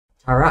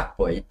Tarak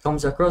boy, it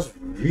comes across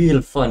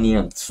real funny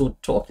and so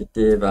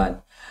talkative,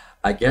 and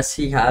I guess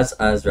he has,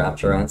 as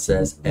Charan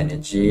says,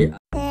 energy.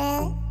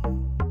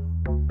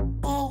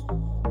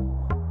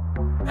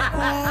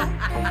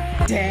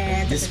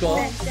 Disco.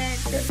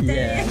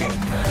 Yeah.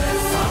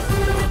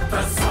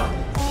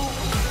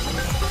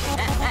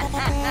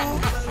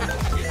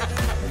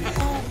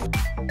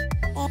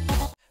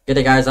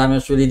 G'day guys, I'm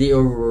really the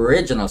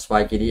original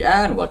Spikey D,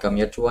 and welcome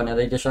here to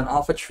another edition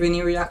of a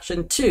Trini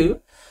reaction to.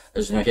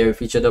 As you know, here we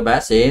feature the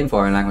best in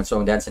foreign language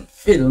song, dance, and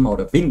film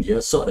out of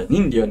India, southern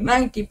India,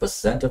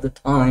 90% of the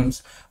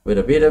times, with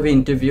a bit of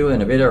interview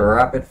and a bit of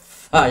rapid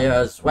fire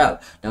as well.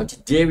 Now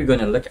today we're going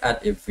to look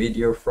at a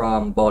video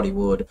from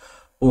Bollywood,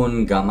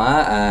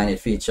 Hungama, and it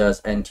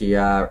features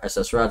NTR,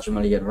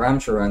 S.S.Rajamouli,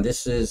 and Charan.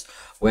 This is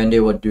when they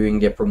were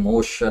doing their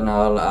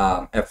promotional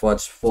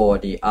efforts for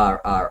the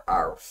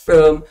RRR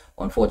film.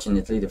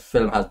 Unfortunately, the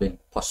film has been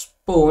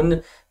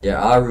postponed. There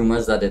are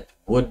rumors that it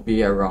would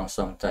be around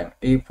sometime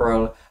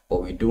April,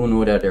 but we do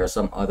know that there are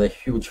some other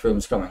huge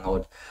films coming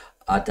out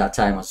at that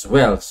time as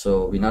well.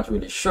 So we're not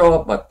really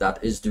sure, but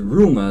that is the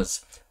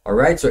rumors.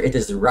 Alright, so it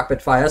is the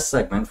rapid fire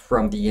segment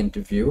from the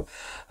interview.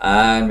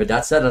 And with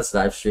that said, let's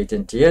dive straight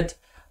into it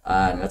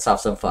and let's have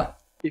some fun.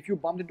 If you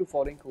bumped into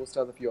foreign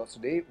co-stars of yours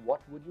today,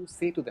 what would you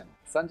say to them?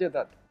 Sanjay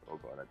Dutt. Oh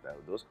God,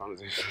 those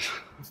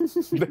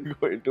conversations they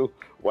go into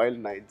wild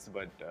nights,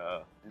 but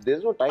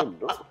there's no time,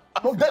 no?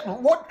 No,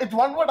 what? It's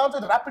one word answer,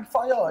 rapid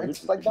fire.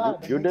 It's like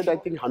that. You did, I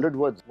think, 100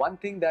 words. One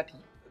thing that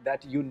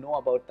you know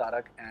about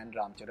Tarak and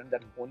Charan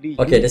that only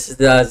okay, this is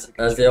as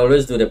they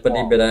always do, they put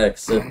a bit of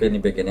excerpt in the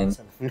beginning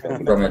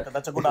from it.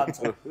 That's a good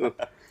answer. I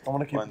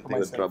want to keep it to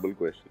myself. A trouble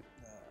question.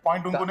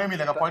 Point उनको नहीं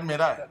मिलेगा, point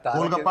मेरा है.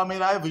 गोलगप्पा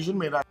मेरा है, vision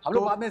मेरा है. हम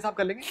लोग बाद में हिसाब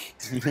कर लेंगे.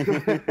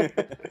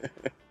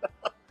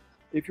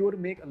 If you were to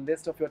make a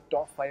list of your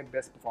top 5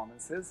 best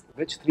performances,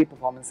 which 3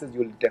 performances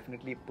you'll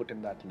definitely put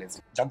in that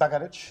list? Janta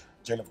Garage,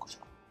 Jail of Kushal.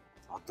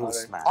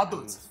 Others, man.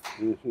 Others.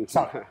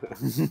 Sorry.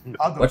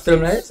 Others. What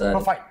film is that?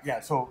 No, fine.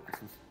 Yeah, so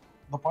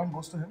the point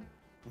goes to him.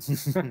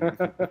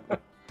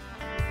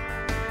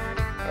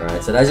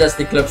 Alright, so that's just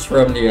the clips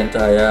from the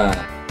entire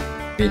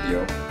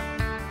video.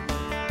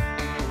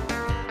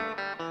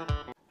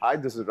 Hi,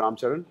 this is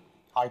Charan.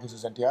 Hi, this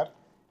is NTR.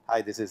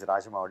 Hi, this is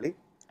Rajamouli.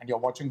 And you're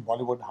watching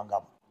Bollywood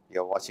Hungama.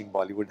 You're watching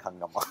Bollywood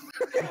Hungama.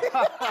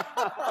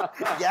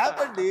 Yeah,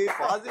 but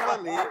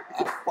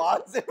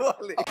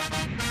possibly.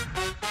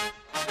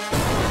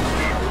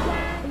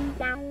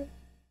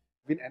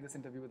 We'll end this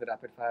interview with a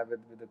rapid fire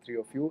with the 3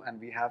 of you,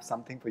 and we have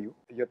something for you.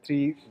 You're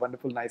 3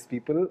 wonderful, nice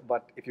people,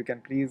 but if you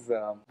can please,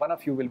 one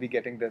of you will be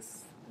getting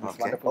this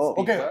wonderful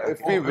speaker. Okay,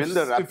 If we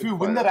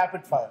win the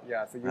rapid fire.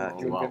 Yeah, so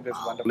you'll win this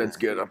wonderful Let's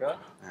get up. speaker.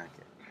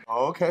 Okay.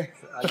 Okay.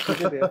 So I'll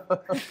put it there,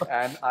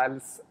 and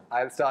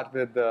I'll start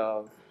with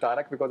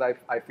Tarak because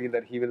I feel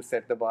that he will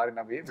set the bar in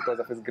a way because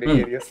of his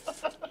gregarious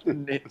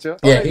nature.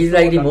 Yeah, he's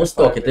like the most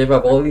talkative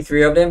of all the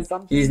 3 of them.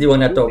 He's the one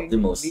that talks the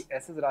most. The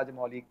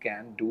S.S.Rajamouli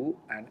can do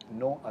and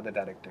no other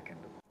director can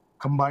do.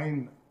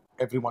 Combine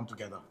everyone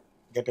together.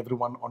 Get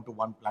everyone onto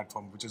one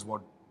platform, which is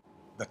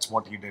that's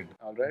what he did.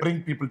 All right.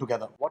 Bring people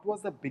together. What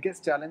was the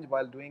biggest challenge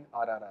while doing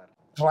RRR?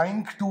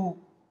 Trying to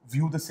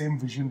view the same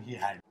vision he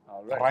had.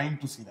 All right. Trying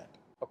to see that.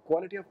 A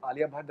quality of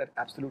Alia Bhatt that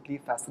absolutely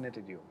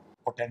fascinated you.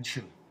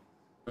 Potential.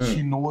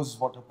 She knows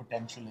what her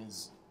potential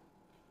is.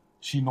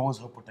 She knows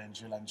her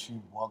potential and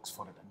she works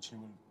for it and she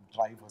will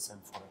drive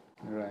herself for it.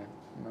 Right.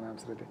 No,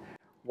 absolutely.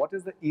 What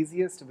is the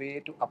easiest way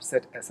to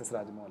upset S.S.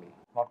 Rajamouli?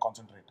 Not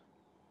concentrate.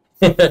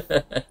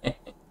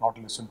 Not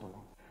listen to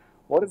him.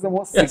 What is the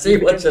most Yeah, see,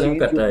 significant what's the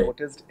change you guy?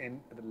 noticed in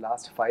the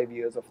last 5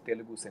 years of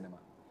Telugu cinema?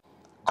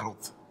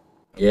 Growth.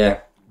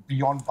 Yeah.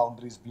 Beyond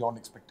boundaries, beyond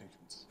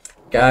expectations.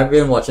 I've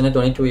been watching it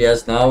only 2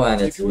 years now,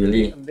 and If it's you were to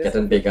really make a list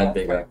getting of bigger your and top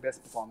bigger. 5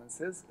 best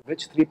performances,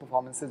 which 3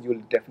 performances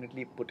you'll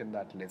definitely put in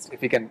that list?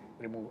 If we can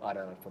remove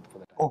RRR for the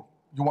time. Oh,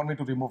 you want me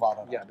to remove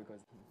RRR? Yeah,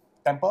 because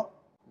Temper,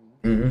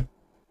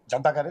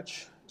 Janta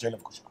Garage, Jail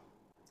of Kushal.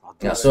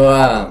 Yeah, so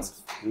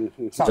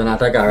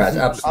Janata Garage,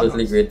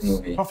 absolutely great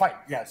movie. No, fine.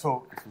 Yeah,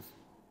 so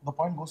the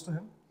point goes to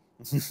him.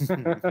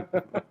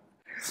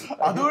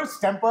 Others,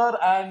 Temper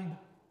and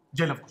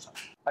Jail of Kushal.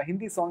 a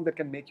Hindi song that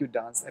can make you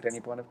dance at any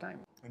point of time.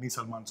 Any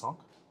Salman song?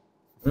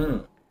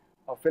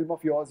 A film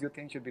of yours you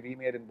think should be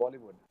remade in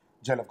Bollywood.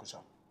 Jail of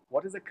Kushal.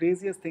 What is the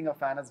craziest thing a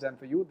fan has done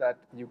for you that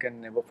you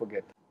can never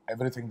forget?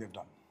 Everything they've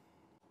done.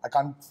 I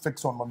can't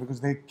fix on one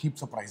because they keep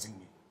surprising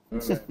me.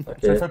 So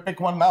Okay. if I pick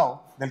one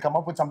now, they'll come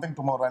up with something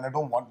tomorrow and I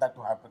don't want that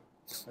to happen.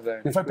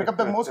 Right. If I pick up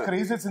the most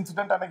craziest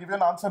incident and I give you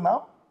an answer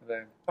now,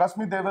 Right. trust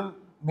me, they will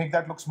make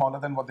that look smaller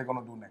than what they're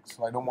going to do next.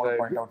 So I don't want to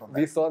point out on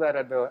We that. saw that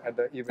at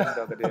the event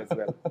the other day as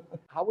well.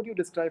 How would you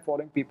describe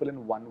following people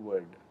in one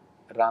word?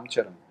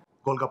 Charan,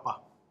 Golgappa.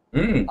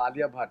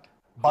 Alia Bhatt,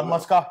 Ban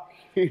Maska.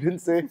 He didn't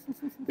say.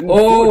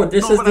 Oh,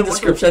 this No, is but the I want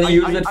description to- he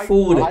used with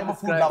food I'm a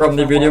food lover. from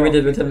the video we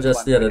did with him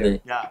just the other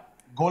day. Yeah.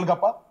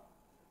 Golgappa.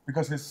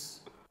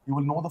 Because you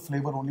will know the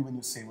flavor only when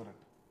you savor it.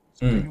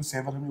 So when you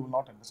savor him, you will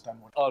not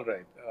understand what. All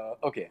right.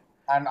 Okay.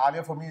 And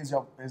Alia for me is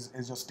your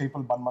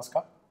staple Ban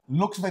Maska.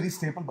 Looks very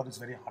staple, but it's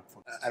very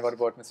heartful. And what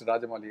about Mr.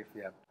 Rajamouli, if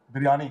we have?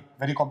 Biryani,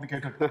 very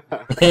complicated.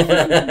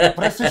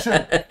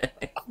 Precision.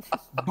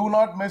 Do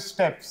not miss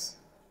steps.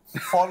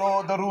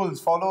 Follow the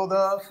rules. Follow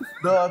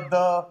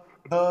the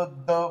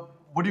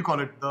what do you call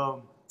it?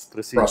 The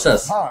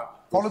Process.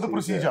 Follow the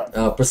procedure.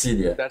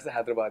 Procedure. That's the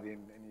Hyderabadi in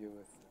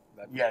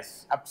US.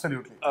 Yes,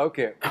 absolutely.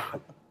 Okay.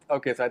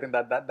 Okay, so I think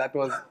that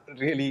was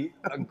really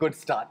a good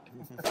start.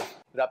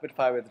 Rapid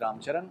fire with Ram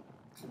Charan.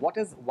 What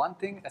is one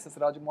thing S.S.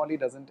 Rajamouli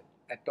doesn't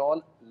at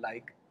all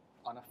like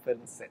on a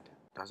film set?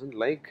 Doesn't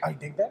like. I'll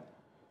take that.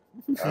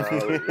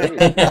 Really?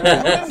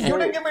 You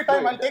didn't give me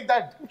time. I'll take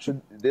that.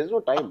 There's no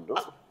time, no?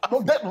 No,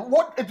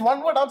 what? It's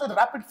one word answer.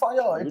 Rapid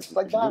fire. It's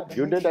like that.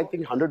 You did, I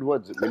think, 100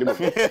 words minimum.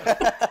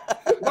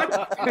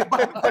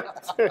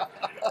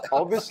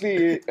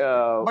 Obviously,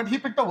 But he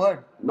picked a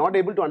word. not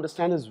able to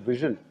understand his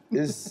vision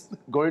is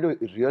going to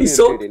really He's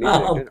so irritate any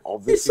calm. director.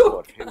 He's Obviously,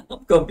 so for him,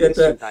 calm compared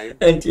to wasting time,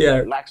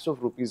 NTR. lakhs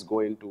of rupees go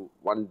into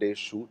one day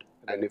shoot,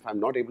 and if I'm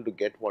not able to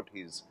get what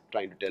he's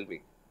trying to tell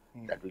me,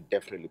 that will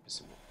definitely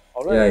piss him off.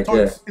 All right. Right, So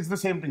yeah. it's the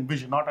same thing.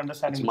 Vision, not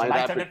understanding.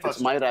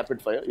 It's my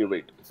rapid fire. You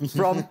wait.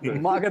 From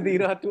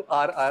Magadira to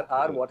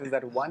RRR, what is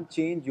that one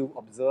change you've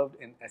observed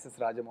in S.S.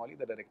 Rajamouli,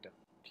 the director?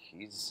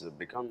 He's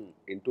become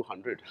into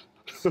 100.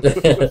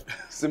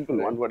 Simple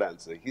one-word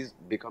answer. He's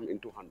become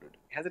into 100.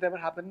 Has it ever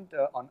happened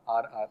on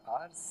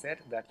RRR set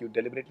that you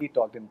deliberately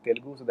talked in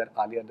Telugu so that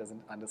Alia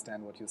doesn't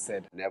understand what you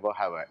said? Never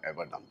have I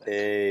ever done that.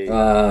 Hey.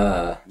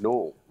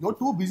 No. You're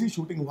too busy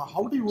shooting.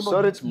 How do you know?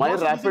 Sir, it's my You're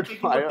so busy rapid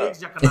taking your fire. takes,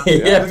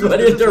 Jackana. Yeah,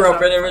 but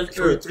interrupt whenever it's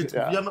true.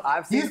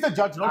 He's the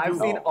judge, not I've you.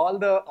 seen all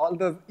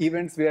the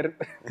events where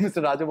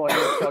Mr. Rajamouli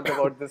has talked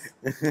about this.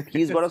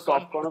 He's got a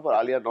soft corner for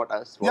Alia, not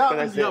us. What can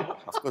I say? Of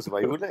course,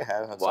 why would I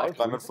have a soft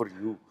corner for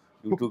you?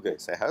 You two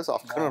guys. I have a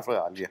soft corner for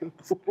Alia.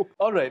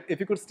 All right, if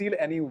you could steal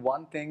any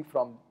one thing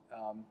from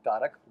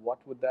Tarak, what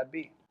would that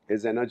be?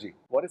 His energy,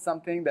 What is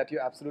something that you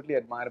absolutely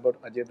admire about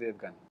Ajay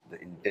Devgan?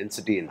 the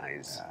intensity in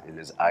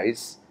his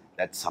eyes.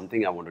 That's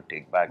something I want to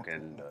take back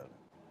and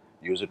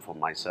use it for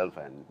myself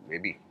and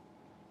maybe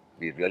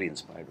be really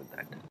inspired with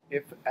that.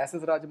 If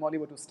S.S. Rajamouli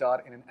were to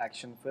star in an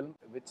action film,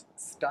 which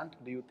stunt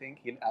do you think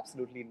he'll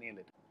absolutely nail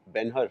it?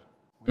 Ben-Hur.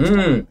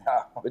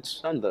 Which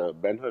stunt? The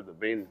Ben-Hur, the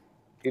brain.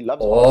 He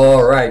loves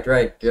Oh, right.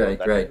 that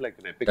is like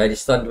an epic. That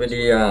is stunt with If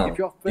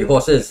your the film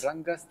horses.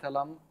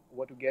 Rangasthalam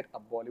were to get a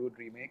Bollywood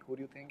remake, who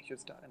do you think should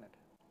star in it?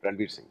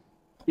 Ranveer Singh.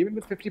 Even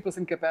with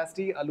 50%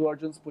 capacity, Allu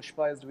Arjun's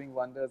Pushpa is doing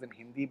wonders in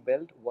Hindi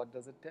belt. What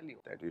does it tell you?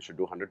 That you should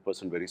do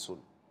 100% very soon.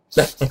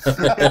 That's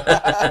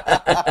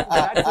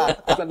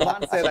what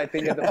Salman said, I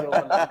think, at the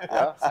program,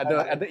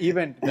 at the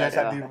event. Yes,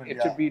 that, at the event, it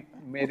yeah. should be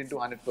made into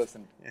 100%.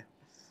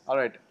 All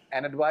right.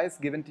 An advice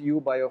given to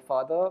you by your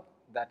father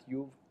that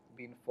you've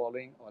been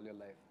following all your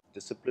life.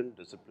 Discipline,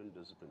 discipline,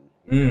 discipline.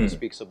 Mm. He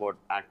speaks about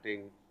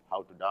acting,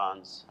 how to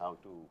dance, how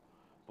to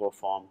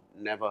perform.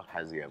 Never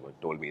has he ever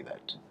told me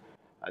that.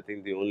 I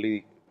think the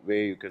only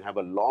way you can have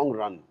a long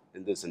run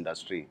in this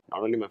industry,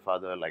 not only my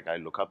father, like I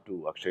look up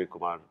to Akshay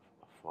Kumar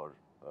for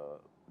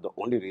the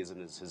only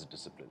reason is his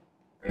discipline.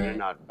 Even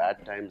in our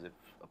bad times, if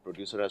a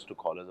producer has to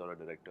call us or a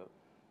director,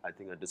 I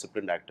think a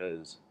disciplined actor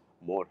has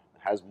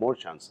more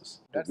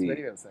chances. That's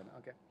very well said.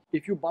 Okay.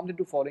 If you bumped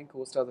into following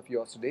co-stars of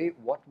yours today,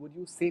 what would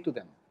you say to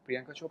them?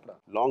 Priyanka Chopra,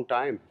 Long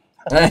time.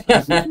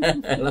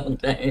 Long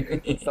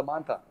time.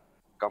 Samantha,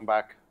 Come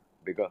back,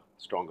 bigger,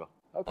 stronger.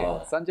 okay,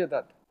 Sanjay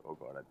Dutt, Oh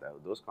God,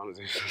 those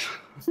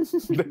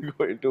conversations, they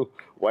go into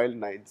wild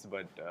nights,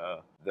 but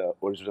the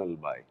original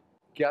buy.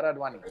 Kiara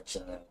Advani.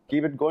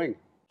 Keep it going.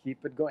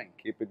 Keep it going.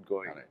 Keep it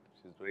going. All right.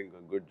 She's doing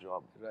a good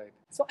job. Right.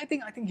 So I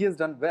think he has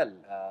done well.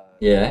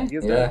 Yeah, He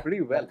has yeah. done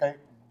pretty well.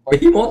 But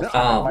he won't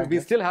calm. We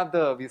still have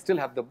the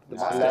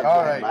master.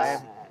 All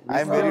right.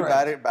 I'm very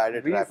bad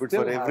at We rapid.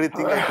 still For have-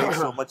 everything, I take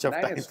so much of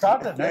Nice. time.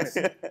 Started. Nice.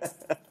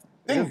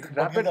 Think.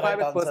 Rapid the fire right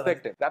with answer.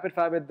 perspective. Rapid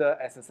fire with the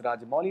S.S.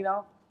 Rajamouli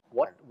now.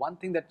 What one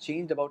thing that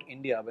changed about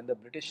India when the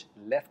British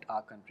left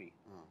our country,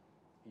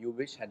 you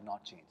wish had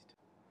not changed?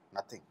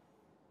 Nothing.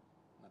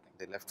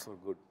 They left for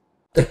good.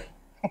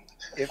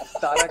 If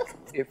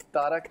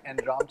Tarak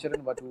and Ram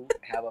Charan were to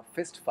have a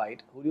fist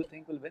fight, who do you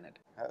think will win it?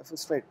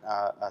 First fight,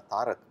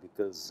 Tarak,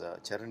 because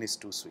Charan is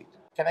too sweet.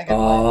 Can I get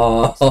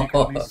Oh.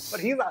 speaker, please? But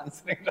he's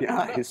answering.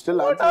 Yeah, he's still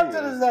What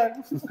answering. answer is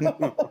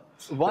that?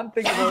 One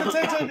thing You about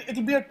said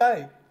it'll be a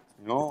tie.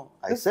 No,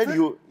 I said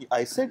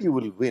you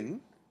will win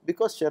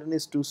because Charan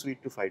is too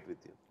sweet to fight with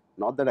you.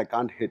 Not that I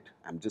can't hit,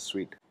 I'm just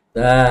sweet.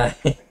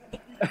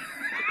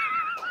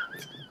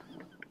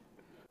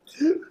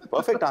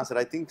 Perfect answer.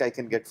 I think I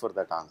can get for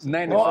that answer.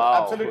 No,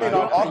 Absolutely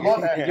not. All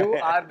gone. you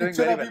are doing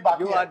Should very have been well. back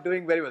You here. are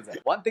doing very well, sir.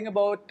 One thing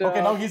about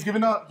Okay, now he's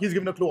given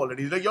a clue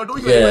already. He's like, you're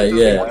doing Yeah, very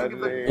well. yeah. What to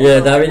give it? Yeah,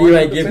 that will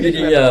might give you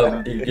the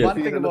one gift.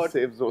 thing in a about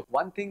safe zone.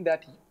 one thing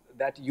that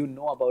you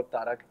know about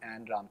Tarak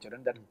and Ram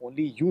Charan that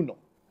only you know,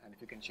 and if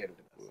you can share it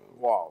with us.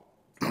 Wow.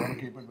 I want to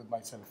keep it with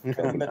myself.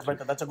 That's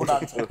better. That's a good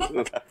answer.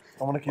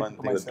 I want to keep it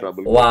to myself.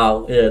 Trouble.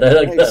 Wow, yeah, that,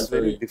 like It's that.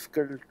 very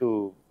difficult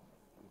to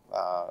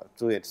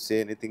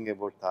say anything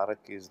about Tarak.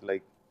 Is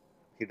like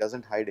He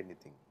doesn't hide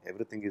anything.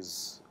 Everything is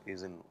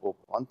in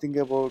open. One thing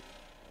about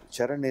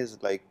Charan is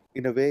like,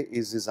 in a way,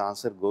 is his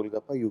answer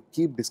Golgappa. You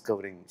keep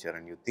discovering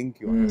Charan. You think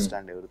you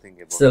understand everything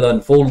about Still him.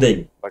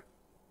 unfolding. But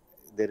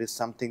there is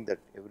something that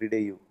every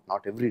day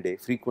not every day,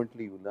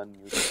 frequently you learn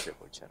new things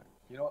about Charan.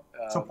 You know,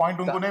 So point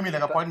उनको नहीं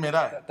मिलेगा, point मेरा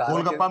है.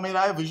 गोलगप्पा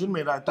मेरा है, vision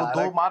मेरा है. तो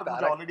 2 mark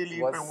मुझे already lead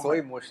पे was हूँ so मैं.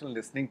 emotional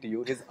listening to you.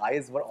 His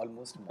eyes were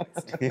almost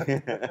moist.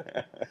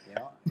 You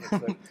know,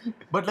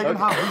 But लेकिन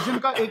हाँ, vision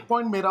का 1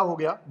 point मेरा हो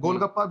गया.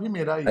 गोलगप्पा भी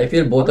मेरा ही. I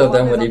feel both of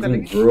them would even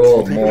grow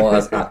more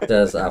as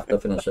actors after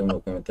finishing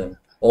working with him.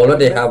 Although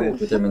they have worked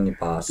with him in the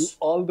to past.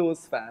 all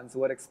those fans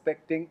who are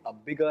expecting a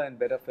bigger and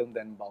better film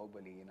than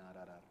Bahubali in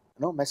RRR.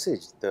 No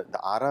message. The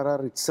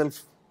RRR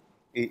itself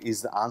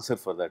is the answer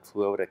for that.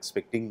 Whoever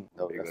expecting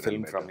the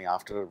film from me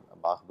after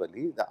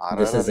Bahubali, the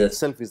This is RRR it.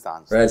 itself is the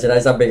answer. Right, so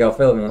that's a bigger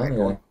film, you know? I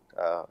Yeah. don't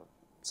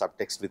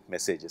subtext with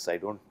messages. I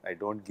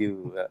don't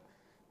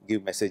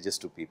give messages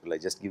to people. I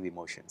just give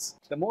emotions.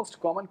 The most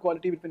common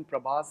quality between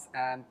Prabhas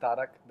and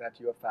Tarak that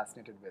you are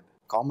fascinated with.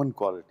 Common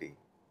quality.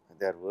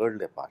 They are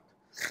world apart.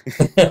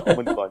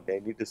 Common quality. I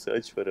need to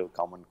search for a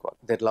common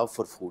quality. Their love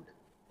for food.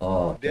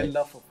 Oh, Their okay.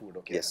 love for food,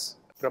 okay? Yes.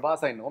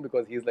 Prabhas I know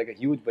because he's like a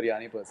huge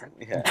biryani person.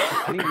 Yeah.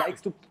 And he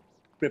likes to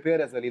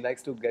prepare as well. He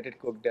likes to get it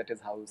cooked at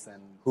his house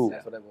and Who?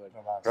 that's what I've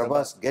heard.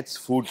 Prabhas gets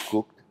food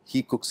cooked.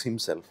 He cooks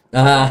himself.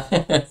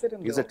 Sit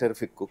in He's the- a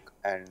terrific cook,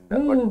 and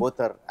but both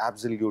are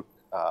absolute.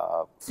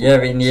 Food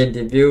Yeah, in the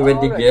interview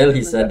with the Alright, girl, he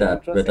that's said that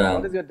interesting. with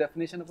What is your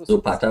definition of a Supata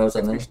superstar? or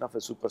something. definition of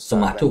a superstar.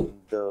 Somatu.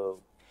 When the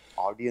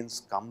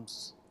audience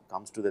comes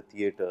to the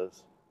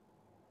theaters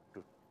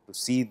to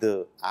see the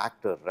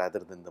actor rather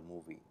than the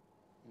movie.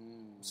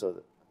 So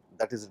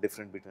that is the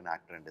difference between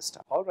actor and a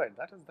star. All right,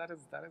 that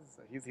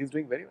is he's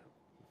doing very well.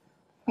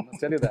 I must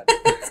tell you that.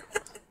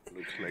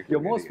 Looks like Your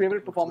a most idiot.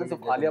 favorite performance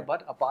of Alia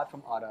Bhatt apart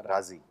from RRR.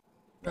 Razi.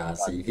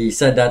 See, he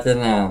said that in,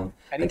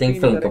 Any I think,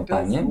 female Film directors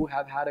Companion. who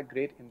have had a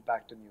great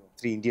impact on you.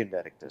 3 Indian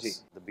directors. Ji.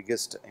 The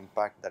biggest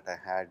impact that I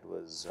had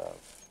was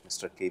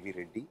Mr. K.V.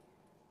 Reddy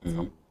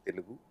from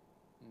Telugu.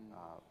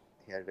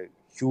 He had a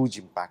huge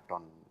impact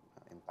on me.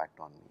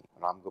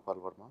 Ram Gopal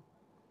Verma.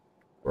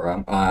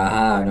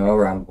 No,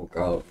 Ram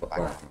Gopal.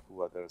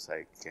 Who others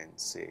I can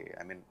say?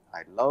 I mean,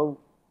 I love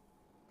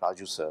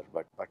Raju sir,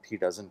 but he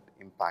doesn't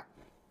impact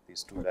me.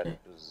 These two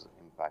directors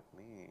impact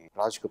me.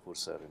 Raj Kapoor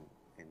sir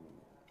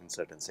in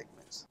certain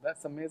segments.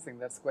 That's amazing.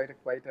 That's quite a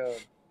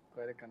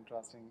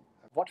contrasting.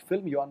 What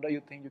film genre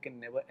you think you can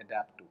never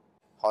adapt to?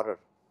 Horror.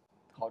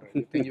 Horror.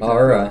 You think you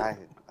Horror.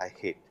 I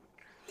hate.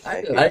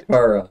 I like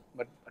horror.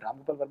 But Ram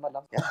Gopal Verma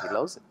loves. Yeah, he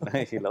loves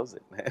it. He loves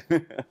it.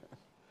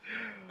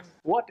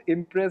 What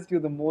impressed you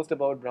the most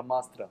about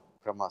Brahmastra?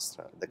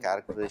 Brahmastra, the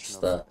characterization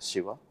of Brahmastra.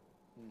 Shiva.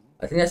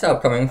 I think that's the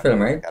upcoming film,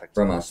 right?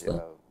 Character of Brahmastra.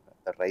 Shiva,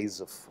 the rise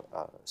of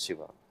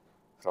Shiva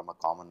from a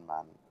common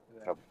man,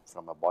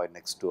 from a boy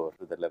next door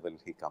to the level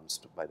he comes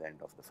to by the end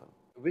of the film.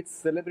 Which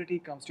celebrity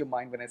comes to your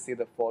mind when I say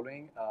the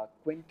following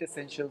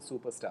quintessential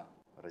superstar?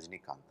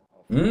 Rajinikanth.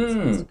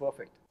 It's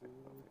perfect.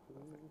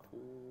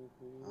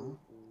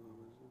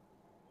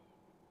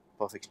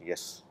 Perfection,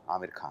 yes.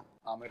 Amir Khan,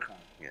 Amir Khan.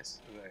 yes.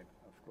 Right,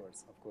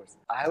 of course.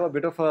 I have a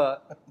bit of a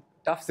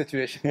tough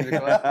situation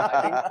because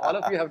I think all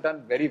of you have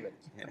done very well.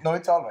 No,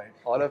 it's all right.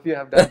 All of you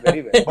have done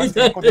very well. But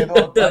इसको दे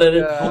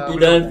दो. You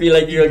don't feel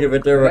like you'll give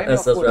it to Right, of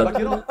S.S. course. But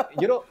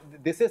Rajamouli. you know,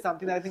 this is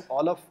something that I think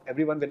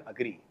everyone will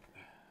agree.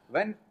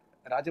 When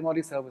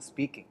Rajamouli sir was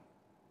speaking,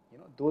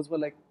 those were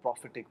like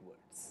prophetic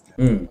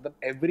words. But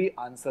every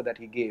answer that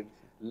he gave,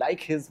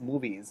 like his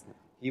movies,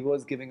 he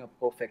was giving a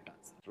perfect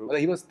answer. Well,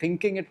 he was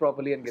thinking it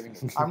properly and giving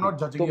it. I'm not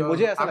judging तो your.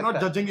 मुझे ऐसा I'm not लगता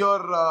है। judging your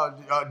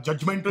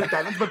judgmental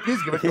talents, but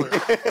please give it to him.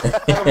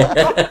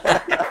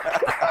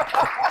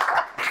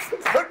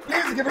 But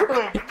please give it to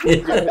him.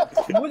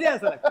 मुझे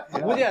ऐसा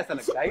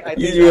लगता है। I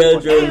think You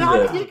enjoy हाँ,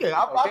 it. ठीक है.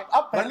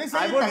 आप पहले से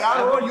ही तैयार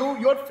हो.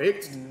 You're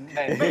fixed.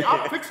 नहीं,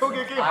 आप fix हो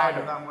गए कि हाँ.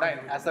 नहीं,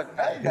 ऐसा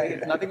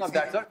nothing of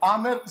that sort.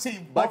 Amir, see,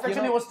 But, perfection, you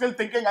know- he was still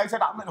thinking. I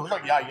said, Amir, he was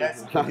like, yeah,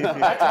 yes.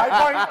 That's my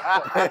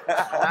point.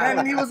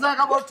 Then he was like,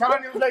 about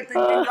Charan, he was like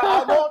thinking,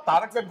 yeah, no,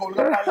 Tarak said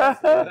Golgappa, yes.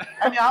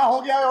 And यहाँ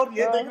हो गया और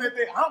ये देख रहे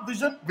थे. हाँ,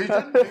 vision.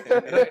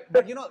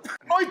 But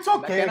No, it's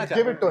okay.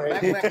 Give it to him.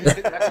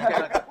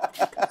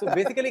 So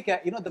basically,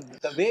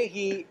 the way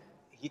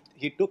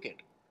he took it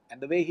and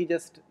the way he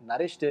just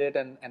nourished it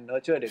and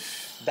nurtured it,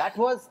 that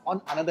was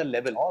on another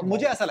level. Oh,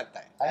 मुझे ऐसा लगता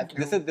है. Thank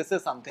you. This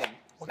is something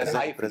that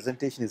I feel.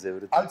 Presentation is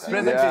everything. I'll see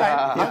you next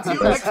time. I'll see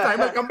you next time.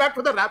 I'll come back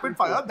to the rapid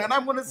fire. Then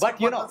I'm going to. But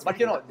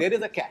there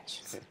is a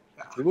catch.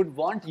 We would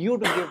want you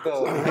to give the.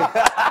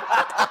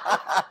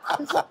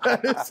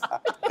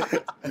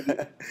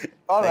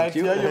 All right, Thank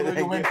you. yeah,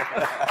 you win.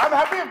 I'm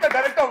happy if the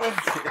director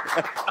wins.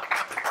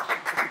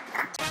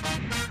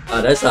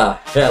 That's a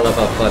hell of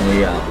a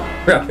funny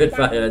rapid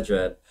fire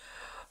dread.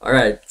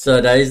 Alright,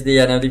 so that is the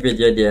end of the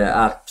video there.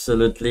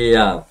 Absolutely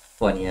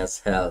funny as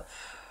hell.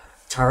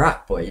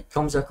 Tarak, boy, it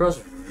comes across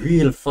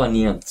real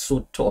funny and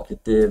so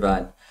talkative,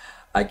 and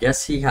I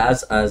guess he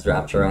has, as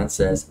Ram Charan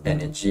says,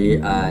 energy,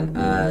 and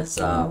as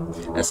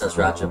S.S.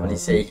 Rajamouli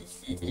say,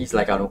 he's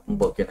like an open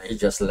book, you know, he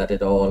just let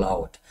it all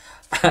out.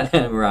 And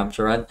then Ram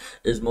Charan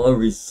is more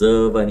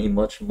reserved and he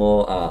much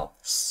more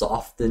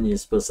soft in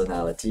his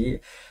personality.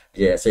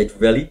 Yeah, so it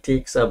really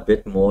takes a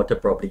bit more to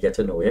probably get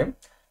to know him,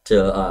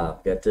 to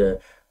get to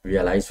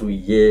realize who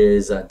he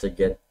is, and to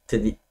get to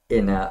the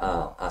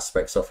inner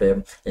aspects of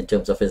him in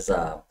terms of his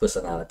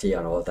personality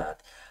and all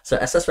that. So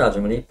S.S.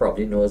 Rajamouli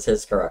probably knows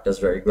his characters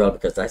very well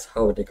because that's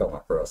how they come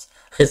across.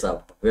 It's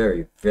a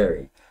very,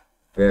 very,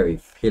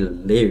 very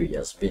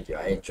hilarious video.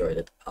 I enjoyed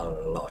it a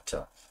lot.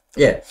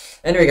 Yeah.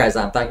 Anyway, guys,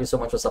 thank you so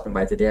much for stopping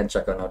by today and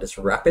checking out this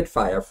rapid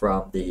fire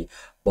from the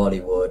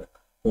Bollywood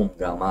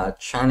Hungama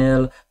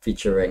channel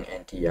featuring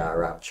NTR,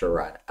 Ram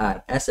Charan,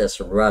 and S.S.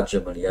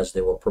 Rajamouli as they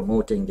were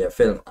promoting their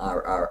film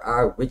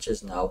RRR, which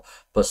is now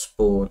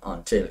postponed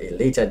until a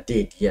later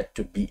date yet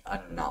to be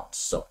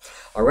announced. So,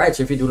 alright,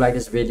 so if you do like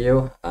this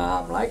video,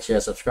 like,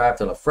 share, subscribe,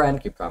 tell a friend,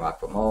 keep coming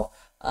back for more.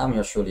 I'm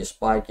your truly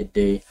Spiky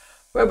Day.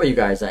 Wherever you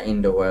guys are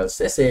in the world,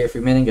 stay safe,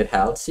 remain in good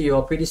health. See you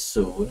all pretty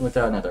soon with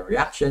another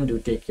reaction. Do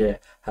take care,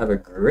 have a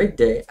great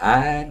day,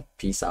 and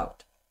peace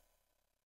out.